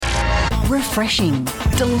Refreshing,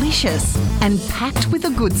 delicious and packed with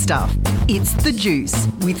the good stuff. It's The Juice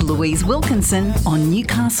with Louise Wilkinson on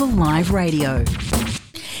Newcastle Live Radio.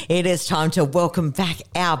 It is time to welcome back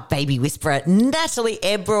our baby whisperer, Natalie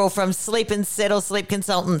Ebrell from Sleep and Settle Sleep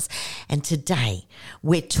Consultants. And today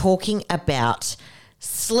we're talking about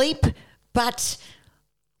sleep, but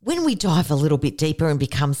when we dive a little bit deeper and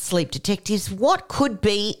become sleep detectives, what could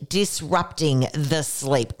be disrupting the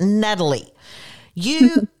sleep? Natalie,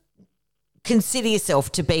 you consider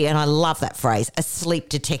yourself to be, and I love that phrase, a sleep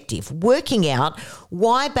detective, working out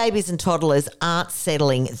why babies and toddlers aren't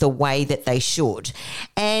settling the way that they should.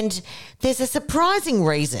 And there's a surprising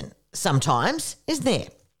reason sometimes, isn't there?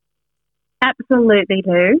 Absolutely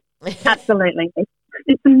do. Absolutely.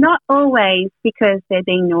 It's not always because they're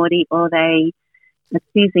being naughty or they are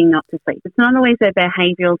choosing not to sleep. It's not always a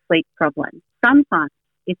behavioural sleep problem. Sometimes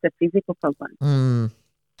it's a physical problem.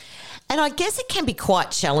 And I guess it can be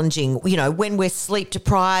quite challenging, you know, when we're sleep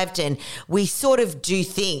deprived and we sort of do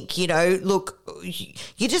think, you know, look,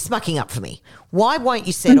 you're just mucking up for me. Why won't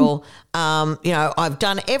you settle? You know, I've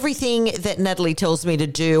done everything that Natalie tells me to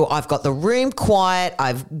do. I've got the room quiet.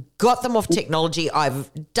 I've got them off technology. I've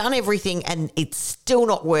done everything and it's still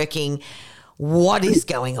not working. What is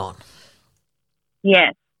going on?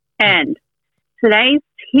 Yes. And today's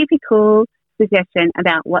typical suggestion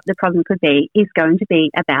about what the problem could be is going to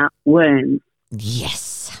be about worms.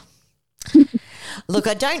 Yes. Look,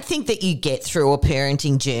 I don't think that you get through a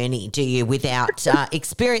parenting journey, do you, without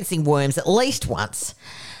experiencing worms at least once.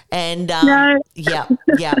 And No. yeah,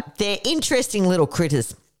 they're interesting little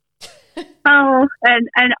critters. Oh, and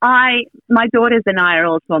my daughters and I are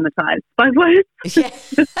all traumatised by worms. Yeah.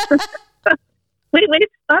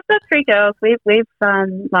 I've got three girls. We've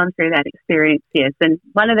gone through that experience, yes. And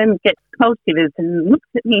one of them gets cold shivers and looks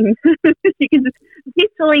at me. You can just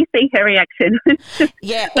visually see her reaction.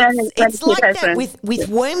 Yeah, it's like that with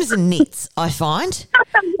worms and nits, I find.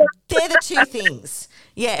 They're the two things.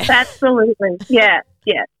 Yeah. Absolutely. Yeah.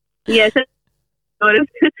 So sort of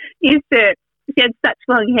used to. She had such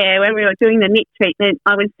long hair. When we were doing the knit treatment,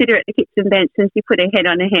 I would sit her at the kitchen bench and she put her head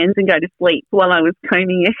on her hands and go to sleep while I was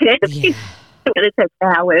combing her hair. Yeah. It took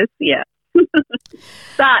hours, yeah.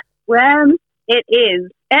 But worms, it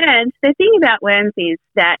is. And the thing about worms is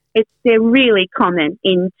that they're really common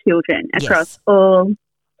in children across all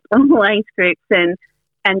age groups and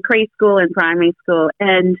preschool and primary school.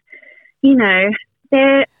 And, you know,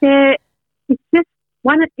 it's just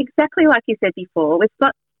exactly like you said before, we've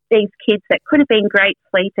got these kids that could have been great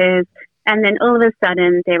sleepers, and then all of a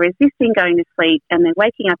sudden they're resisting going to sleep and they're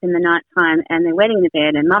waking up in the night time and they're wetting the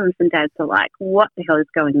bed and mums and dads are like, what the hell is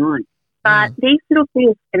going on? But these little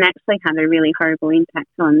things can actually have a really horrible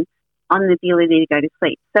impact on the ability to go to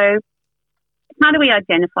sleep. So how do we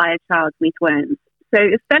identify a child with worms? So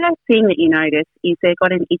the first thing that you notice is they've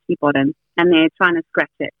got an itchy bottom and they're trying to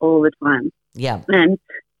scratch it all the time. Yeah. And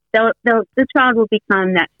the child will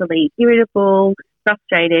become naturally irritable,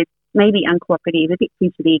 frustrated, maybe uncooperative, a bit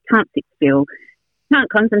fidgety, can't sit still, can't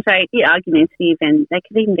concentrate, be argumentative, and they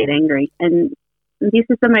can even get angry. And this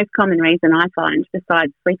is the most common reason I find,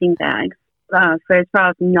 besides sleeping bags, for a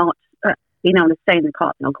child not being able to stay in the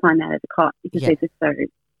cot or climb out of the cot because they're just so,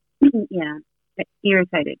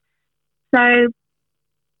 irritated. So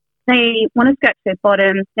they want to scratch their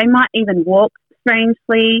bottom. They might even walk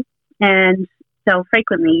strangely, and they'll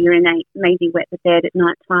frequently urinate, maybe wet the bed at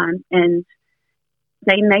night time, and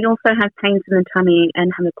they may also have pains in the tummy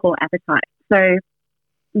and have a poor appetite. So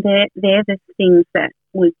they're the things that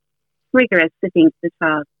would trigger us to think the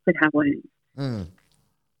child could have worms. And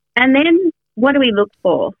then what do we look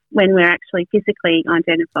for when we're actually physically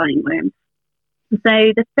identifying worms?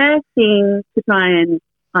 So the first thing to try and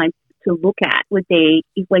to look at would be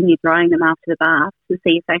when you're drying them after the bath to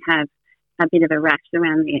see if they have a bit of a rash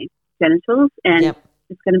around their genitals, and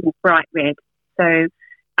it's going to be bright red. So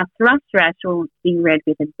a thrush rash will be red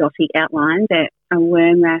with a dotty outline, but a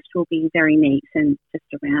worm rash will be very neat and just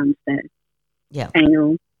around the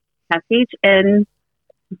anal passage. And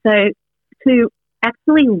so to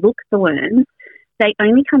actually look for worms, they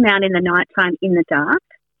only come out in the nighttime in the dark.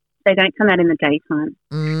 They don't come out in the daytime.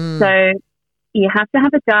 So you have to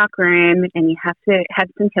have a dark room and you have to have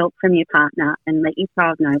some help from your partner and let your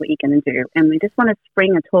child know what you're going to do. And we just want to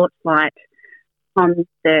spring a torchlight on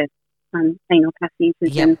the anal passage, the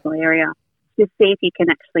genital area, to see if you can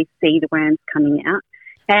actually see the worms coming out.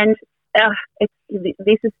 And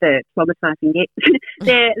this is the traumatizing bit.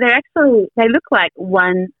 They look like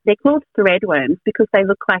they're called thread worms because they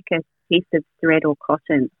look like a piece of thread or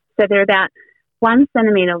cotton. So they're about 1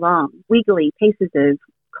 centimetre long, wiggly pieces of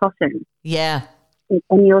cotton. Yeah.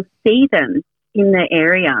 And you'll see them in the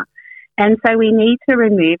area. And so we need to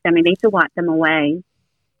remove them. We need to wipe them away.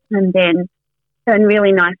 And then a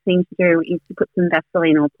really nice thing to do is to put some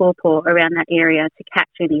Vaseline or pawpaw around that area to catch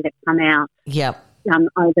any that come out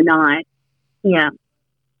overnight. Yeah.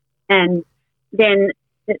 And then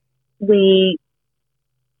we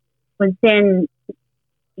would then,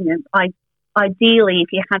 ideally,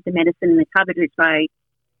 if you have the medicine in the cupboard, which I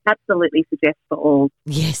absolutely suggest for all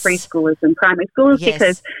preschoolers and primary schoolers,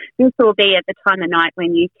 because this will be at the time of night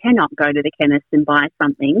when you cannot go to the chemist and buy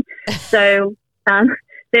something. So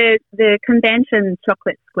the convention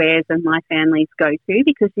chocolate squares are my family's go-to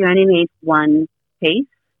because you only need one piece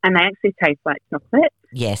and they actually taste like chocolate.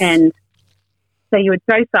 Yes. And so you would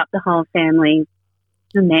dose up the whole family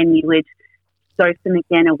and then you would dose them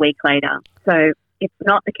again a week later. So it's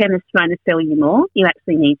not the chemist trying to sell you more. You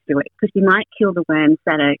actually need to do it because you might kill the worms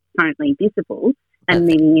that are currently visible and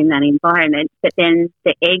living in that environment, but then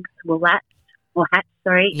the eggs will hatch,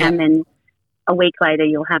 and then a week later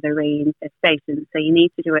you'll have a reinfestation. So you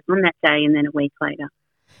need to do it on that day and then a week later.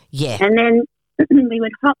 Yeah. And then we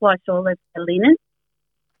would hot wash all of the linen,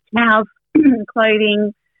 towels,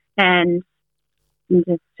 clothing, and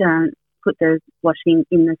just put the washing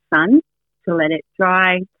in the sun to let it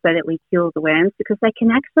dry so that we kill the worms because they can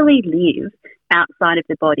actually live outside of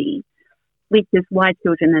the body, which is why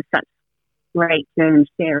children are such great germ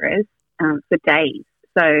sharers for days.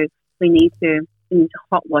 So we need to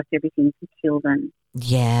hot wash everything to kill them.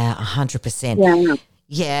 Yeah, 100%. Yeah.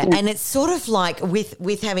 Yeah, and it's sort of like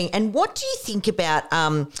with having – and what do you think about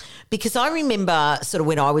because I remember sort of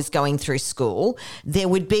when I was going through school, there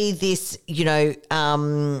would be this,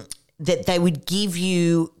 that they would give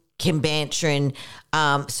you Combantrin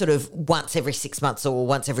sort of once every 6 months or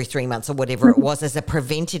once every 3 months or whatever it was as a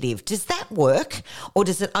preventative. Does that work or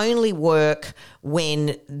does it only work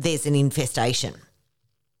when there's an infestation?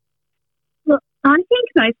 Well, I think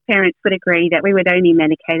most parents would agree that we would only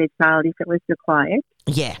medicate a child if it was required.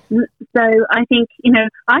 Yeah. So I think,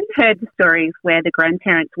 I've heard the stories where the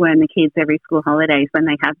grandparents worm the kids every school holidays when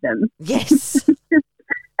they have them. Yes.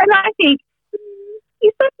 And I think,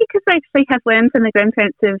 is that because they actually have worms and the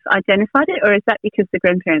grandparents have identified it, or is that because the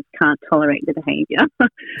grandparents can't tolerate the behaviour?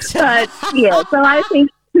 But, so I think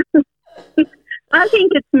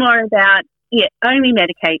it's more about, only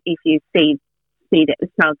medicate if you see that the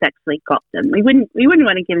child's actually got them. We wouldn't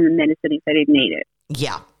want to give them medicine if they didn't need it.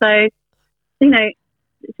 Yeah. So,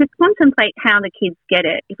 to contemplate how the kids get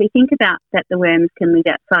it, if we think about that the worms can live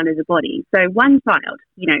outside of the body. So one child,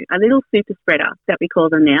 a little super spreader that we call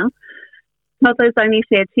them now, toddlers only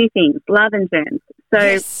share two things, love and germs.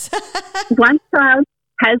 So one child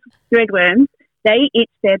has threadworms, they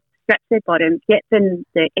scratch their bottom, get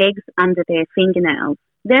the eggs under their fingernails.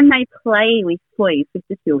 Then they play with toys with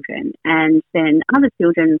the children, and then other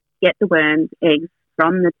children get the worms, eggs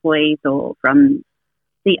from the toys or from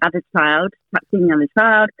the other child, touching the other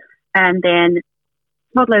child, and then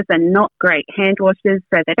toddlers are not great hand washers,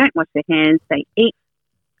 so they don't wash their hands, they eat.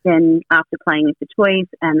 Then after playing with the toys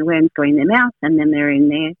and the worms go in their mouth and then they're in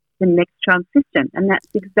the next child's system. And that's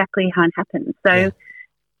exactly how it happens. So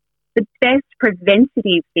the best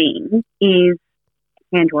preventative thing is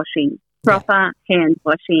hand washing, proper hand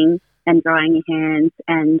washing and drying your hands,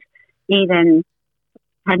 and even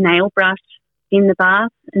a nail brush in the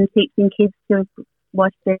bath and teaching kids to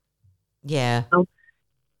wash their Yeah.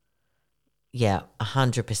 Yeah,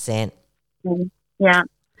 100%. Yeah.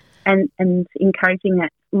 And encouraging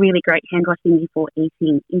that really great hand washing before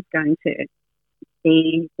eating is going to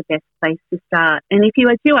be the best place to start. And if you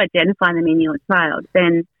do identify them in your child,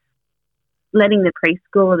 then letting the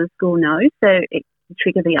preschool or the school know, so it can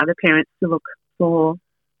trigger the other parents to look for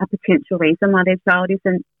a potential reason why their child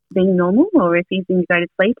isn't being normal or refusing to go to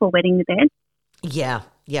sleep or wetting the bed. Yeah,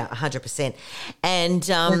 100%. And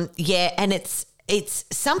and it's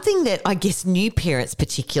something that I guess new parents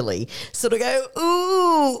particularly sort of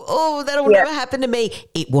go, that'll never happen to me.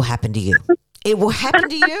 It will happen to you. It will happen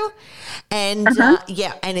to you. And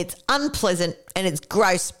and it's unpleasant and it's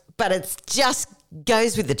gross, but it's just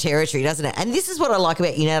goes with the territory, doesn't it? And this is what I like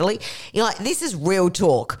about you, Natalie. You're like, this is real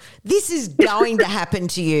talk. This is going to happen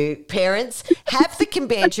to you, parents. Have the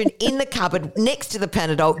Combantrin in the cupboard next to the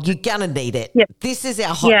Panadol. You're going to need it. Yep. This is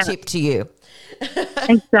our hot tip to you.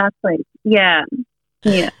 Exactly. Yeah.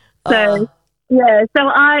 So,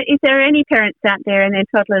 if there are any parents out there and their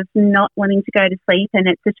toddler's not wanting to go to sleep and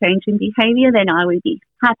it's a change in behaviour, then I would be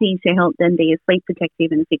happy to help them be a sleep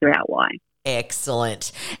detective and figure out why.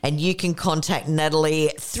 Excellent. And you can contact Natalie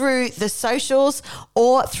through the socials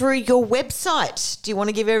or through your website. Do you want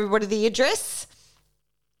to give everybody the address?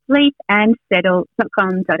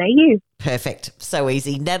 sleepandsettle.com.au. Perfect. So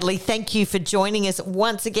easy. Natalie, thank you for joining us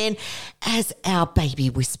once again as our baby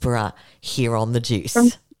whisperer here on The Juice.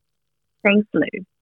 Thanks, Lou.